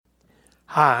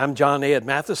Hi, I'm John Ed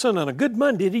Matheson, and a good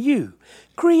Monday to you.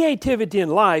 Creativity in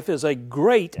life is a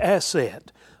great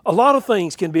asset. A lot of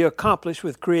things can be accomplished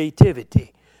with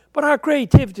creativity, but our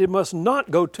creativity must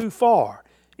not go too far.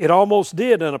 It almost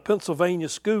did in a Pennsylvania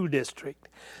school district.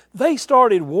 They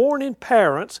started warning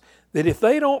parents that if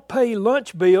they don't pay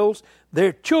lunch bills,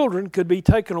 their children could be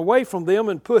taken away from them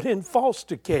and put in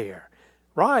foster care.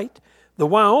 Right? The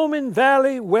Wyoming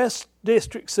Valley West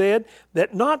District said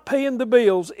that not paying the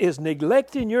bills is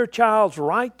neglecting your child's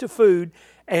right to food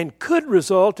and could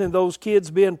result in those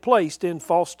kids being placed in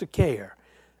foster care.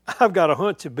 I've got a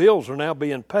hunch the bills are now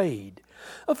being paid.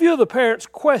 A few of the parents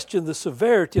questioned the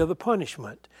severity of the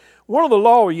punishment. One of the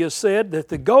lawyers said that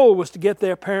the goal was to get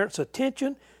their parents'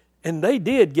 attention, and they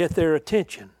did get their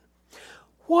attention.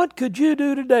 What could you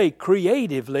do today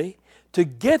creatively to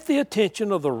get the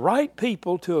attention of the right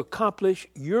people to accomplish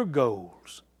your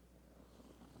goals?